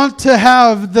 I want to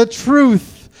have the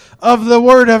truth of the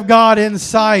Word of God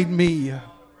inside me.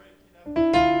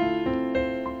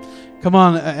 Come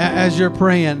on, as you're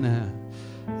praying,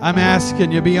 I'm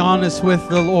asking you, be honest with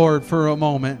the Lord for a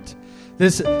moment.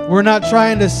 We're not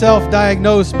trying to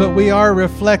self-diagnose, but we are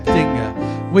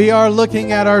reflecting. We are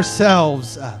looking at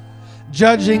ourselves,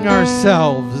 judging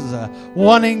ourselves,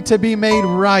 wanting to be made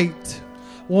right,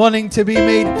 wanting to be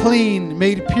made clean,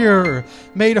 made pure,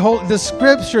 made whole. The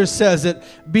Scripture says it,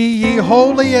 be ye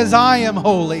holy as I am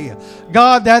holy.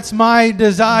 God, that's my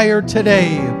desire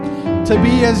today, to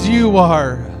be as you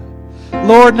are.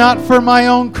 Lord, not for my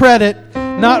own credit,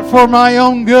 not for my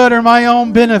own good or my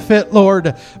own benefit,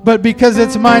 Lord, but because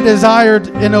it's my desire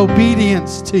in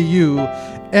obedience to you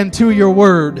and to your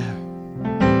word.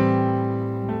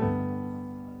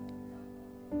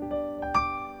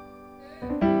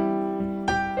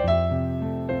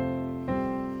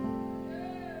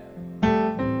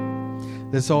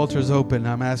 This altar's open.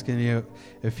 I'm asking you,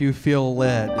 if you feel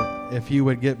led, if you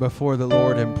would get before the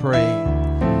Lord and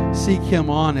pray. Seek Him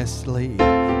honestly.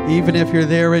 Even if you're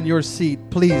there in your seat,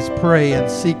 please pray and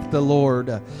seek the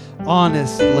Lord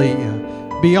honestly.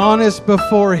 Be honest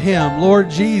before Him. Lord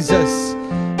Jesus,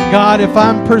 God, if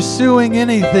I'm pursuing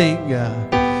anything,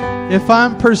 if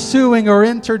I'm pursuing or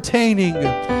entertaining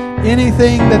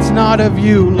anything that's not of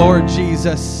you, Lord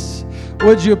Jesus,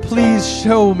 would you please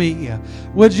show me?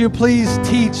 Would you please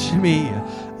teach me?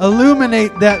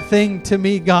 Illuminate that thing to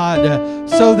me, God,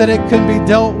 so that it can be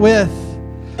dealt with.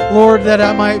 Lord, that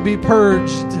I might be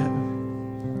purged.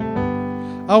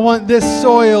 I want this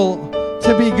soil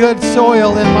to be good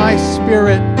soil in my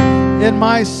spirit, in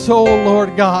my soul,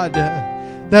 Lord God,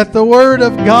 that the Word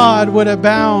of God would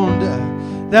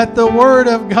abound, that the Word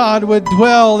of God would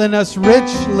dwell in us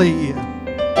richly.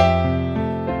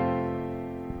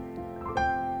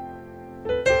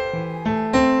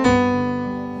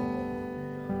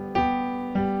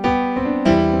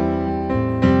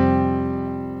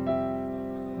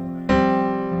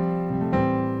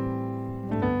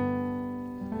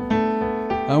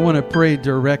 I want to pray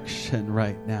direction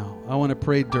right now. I want to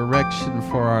pray direction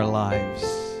for our lives.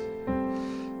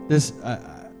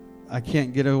 I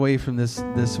can't get away from this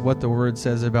what the Word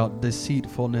says about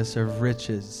deceitfulness of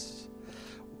riches.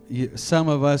 Some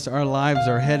of us, our lives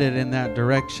are headed in that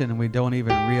direction and we don't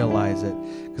even realize it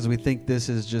because we think this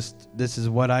is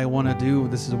what I want to do,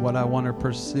 this is what I want to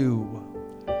pursue.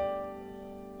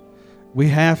 We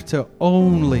have to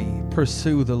only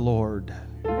pursue the Lord.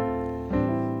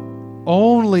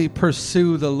 Only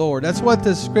pursue the Lord. That's what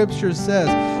the Scripture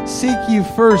says. Seek ye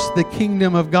first the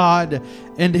kingdom of God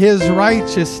and His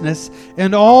righteousness,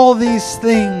 and all these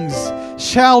things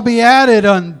shall be added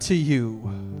unto you.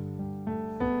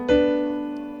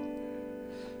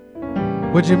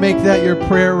 Would you make that your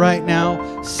prayer right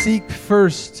now? Seek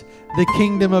first the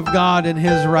kingdom of God and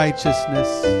His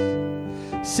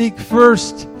righteousness. Seek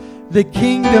first the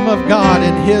kingdom of God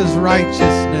and His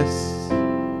righteousness.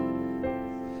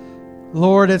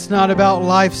 Lord, it's not about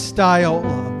lifestyle.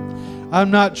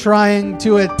 I'm not trying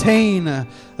to attain a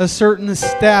a certain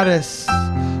status.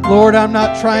 Lord, I'm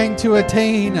not trying to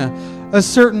attain a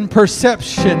certain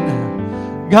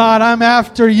perception. God, I'm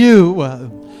after you.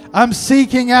 I'm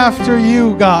seeking after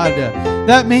you, God.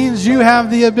 That means you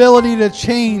have the ability to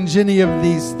change any of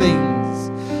these things.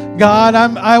 God,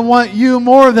 I want you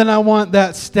more than I want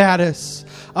that status.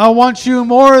 I want you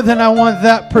more than I want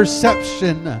that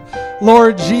perception.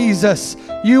 Lord Jesus,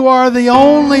 you are the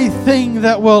only thing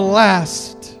that will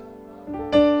last.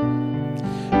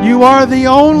 You are the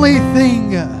only thing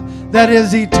that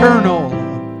is eternal.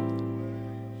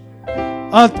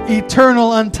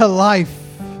 Eternal unto life.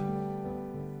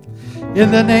 In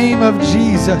the name of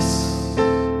Jesus.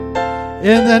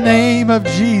 In the name of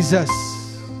Jesus.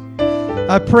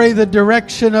 I pray the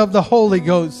direction of the Holy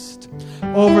Ghost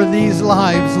over these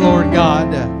lives, Lord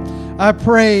God. I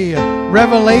pray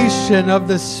revelation of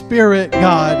the Spirit,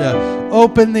 God.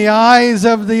 Open the eyes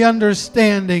of the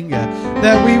understanding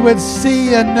that we would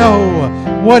see and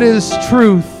know what is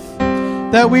truth.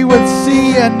 That we would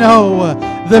see and know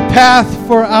the path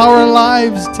for our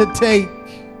lives to take.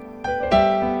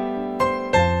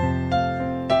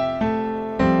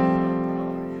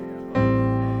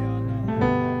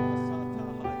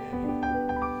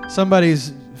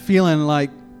 Somebody's feeling like,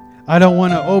 I don't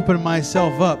want to open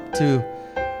myself up to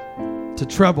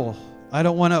trouble. I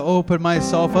don't want to open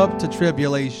myself up to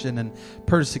tribulation and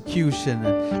persecution.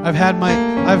 And I've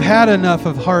had enough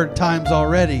of hard times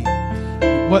already.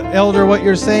 Elder, what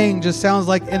you're saying just sounds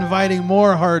like inviting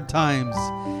more hard times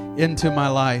into my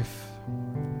life.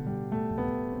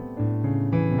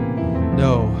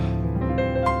 No.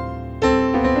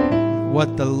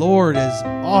 What the Lord is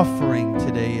offering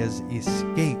today is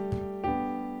escape.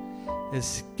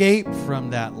 Escape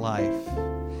from that life.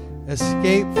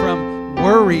 Escape from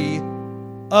worry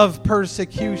of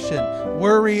persecution,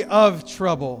 worry of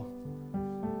trouble.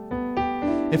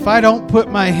 If I don't put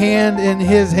my hand in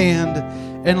His hand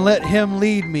and let Him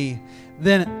lead me,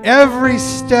 then every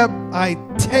step I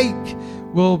take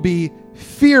will be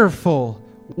fearful,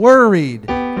 worried,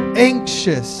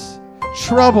 anxious,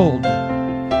 troubled,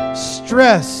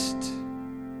 stressed.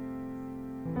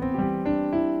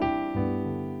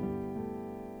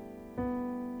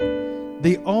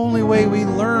 The only way we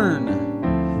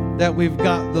learn that we've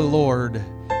got the Lord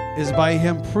is by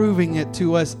Him proving it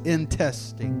to us in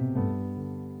testing.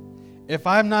 If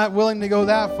I'm not willing to go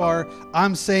that far,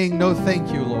 I'm saying no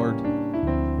thank you, Lord.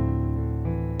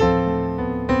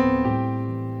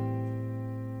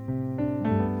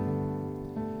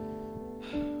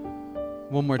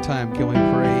 One more time, can we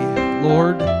pray?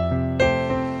 Lord,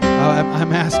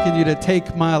 I'm asking you to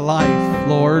take my life,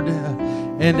 Lord,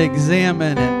 and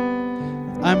examine it.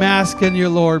 I'm asking you,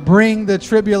 Lord, bring the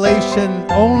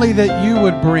tribulation only that you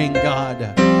would bring, God.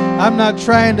 I'm not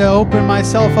trying to open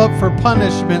myself up for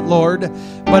punishment, Lord,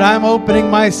 but I'm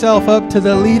opening myself up to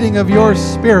the leading of your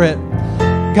Spirit.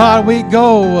 God, we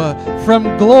go from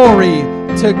glory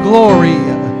to glory.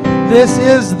 This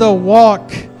is the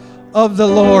walk of the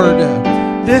Lord.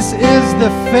 This is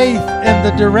the faith and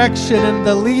the direction and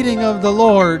the leading of the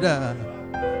Lord.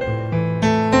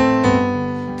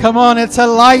 Come on, it's a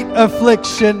light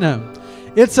affliction.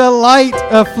 It's a light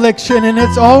affliction, and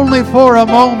it's only for a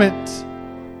moment.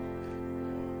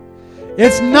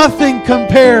 It's nothing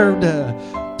compared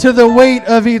to the weight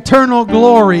of eternal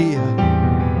glory.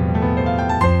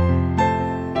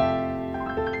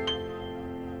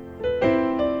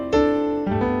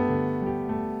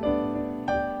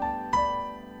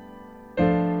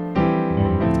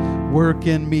 Work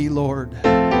in me, Lord.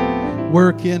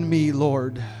 Work in me,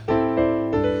 Lord.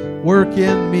 Work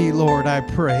in me, Lord, I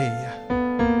pray.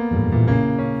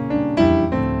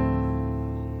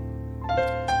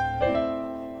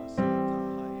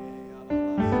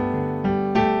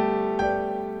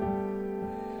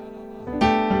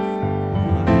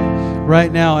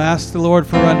 Right now, ask the Lord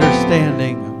for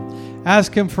understanding.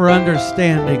 Ask Him for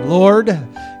understanding. Lord,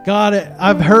 God,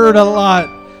 I've heard a lot.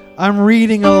 I'm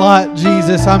reading a lot,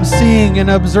 Jesus. I'm seeing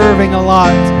and observing a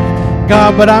lot.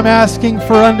 God, but I'm asking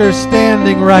for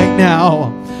understanding right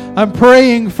now. I'm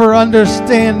praying for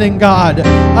understanding, God.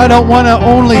 I don't want to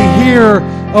only hear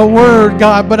a word,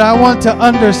 God, but I want to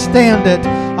understand it.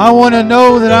 I want to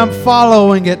know that I'm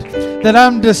following it, that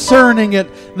I'm discerning it,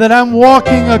 that I'm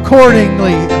walking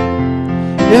accordingly.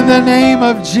 In the name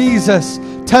of Jesus,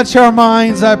 touch our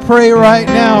minds, I pray right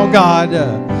now, God.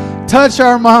 Touch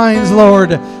our minds,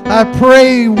 Lord. I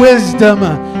pray wisdom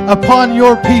upon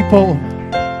your people.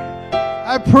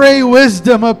 I pray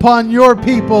wisdom upon your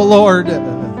people, Lord.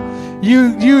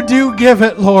 You do give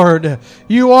it, Lord.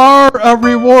 You are a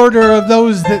rewarder of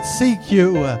those that seek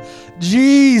you.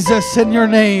 Jesus, in your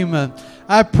name,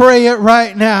 I pray it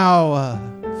right now.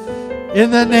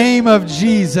 In the name of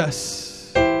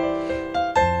Jesus.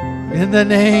 In the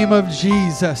name of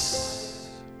Jesus.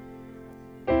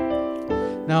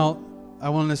 Now, I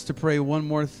want us to pray one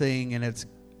more thing, and it's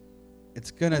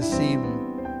going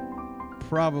to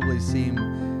probably seem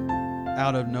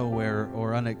out of nowhere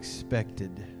or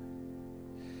unexpected.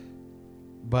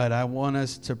 But I want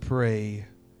us to pray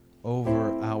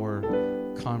over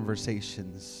our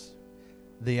conversations,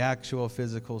 the actual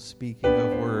physical speaking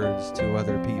of words to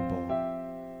other people.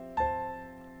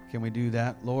 Can we do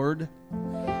that, Lord?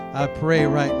 I pray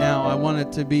right now, I want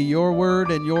it to be your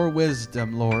word and your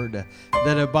wisdom, Lord,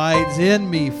 that abides in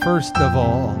me first of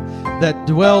all, that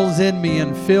dwells in me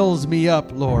and fills me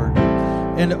up, Lord.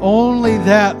 And only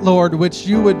that, Lord, which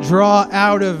you would draw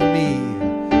out of me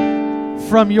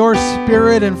from your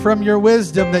spirit and from your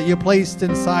wisdom that you placed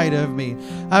inside of me.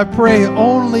 I pray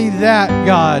only that,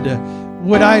 God,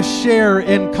 would I share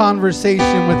in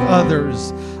conversation with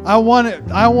others. I want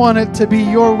it to be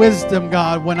your wisdom,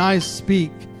 God, when I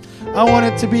speak. I want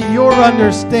it to be your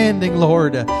understanding,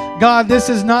 Lord. God, this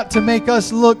is not to make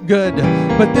us look good,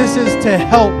 but this is to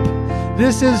help.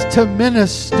 This is to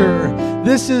minister.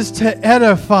 This is to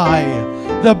edify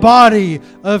the body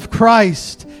of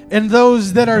Christ and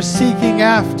those that are seeking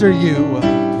after you.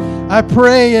 I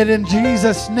pray it in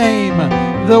Jesus' name.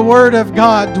 The Word of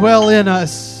God dwell in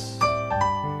us.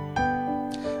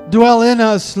 Dwell in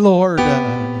us, Lord.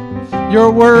 Your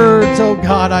words, oh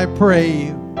God, I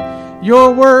pray.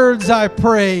 Your words, I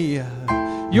pray.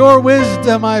 Your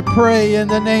wisdom, I pray in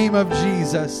the name of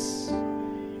Jesus.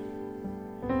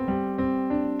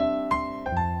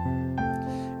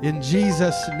 In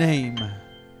Jesus' name.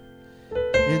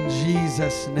 In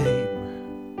Jesus'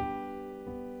 name.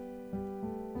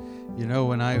 You know,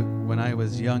 when I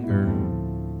was younger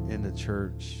in the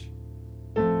church,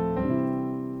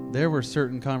 there were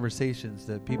certain conversations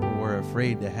that people were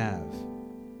afraid to have.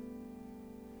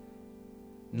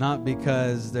 Not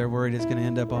because they're worried it's going to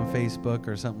end up on Facebook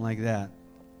or something like that,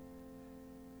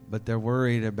 but they're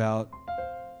worried about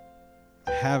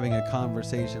having a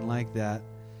conversation like that,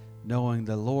 knowing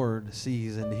the Lord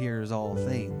sees and hears all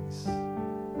things.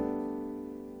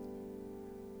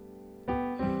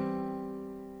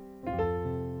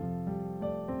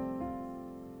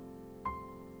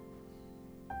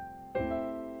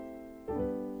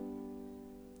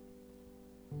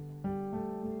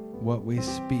 What we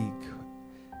speak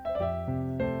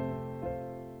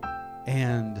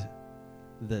and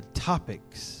the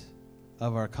topics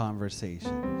of our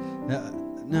conversation.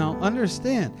 Now,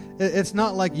 understand, it's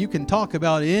not like you can talk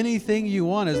about anything you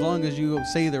want as long as you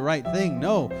say the right thing.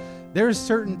 No, there's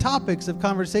certain topics of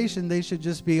conversation, they should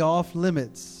just be off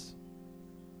limits.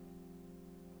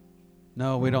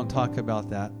 No, we don't talk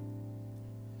about that.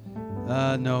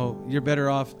 No, you're better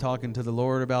off talking to the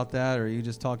Lord about that, or you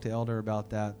just talk to Elder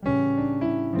about that,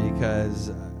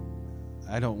 because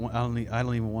I don't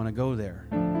even want to go there.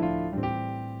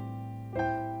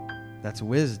 That's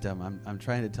wisdom. I'm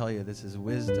trying to tell you, this is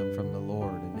wisdom from the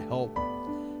Lord and help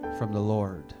from the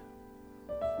Lord.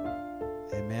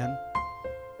 Amen.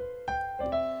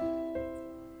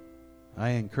 I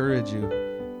encourage you.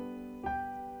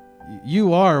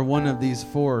 You are one of these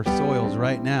four soils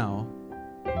right now.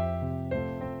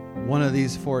 One of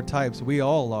these four types. We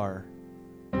all are.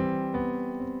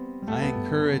 I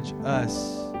encourage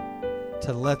us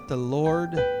to let the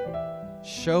Lord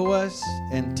show us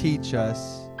and teach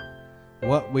us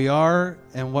what we are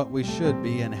and what we should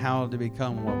be and how to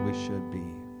become what we should be.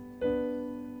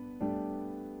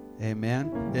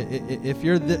 Amen. If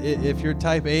you're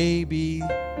type A, B,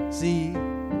 C,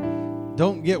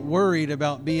 don't get worried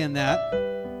about being that.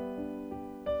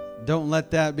 Don't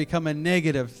let that become a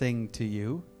negative thing to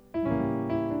you.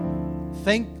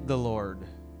 Thank the Lord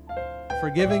for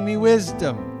giving me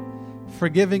wisdom, for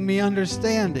giving me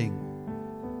understanding.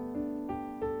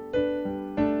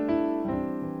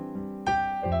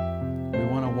 We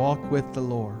want to walk with the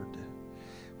Lord.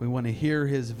 We want to hear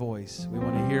His voice. We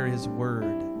want to hear His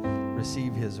word,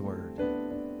 receive His word.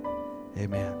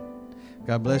 Amen.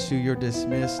 God bless you. You're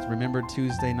dismissed. Remember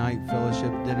Tuesday night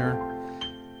fellowship dinner.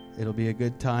 It'll be a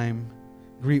good time.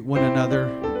 Greet one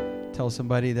another. Tell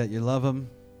somebody that you love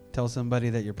them. Tell somebody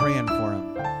that you're praying for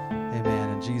them. Amen.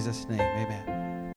 In Jesus' name, amen.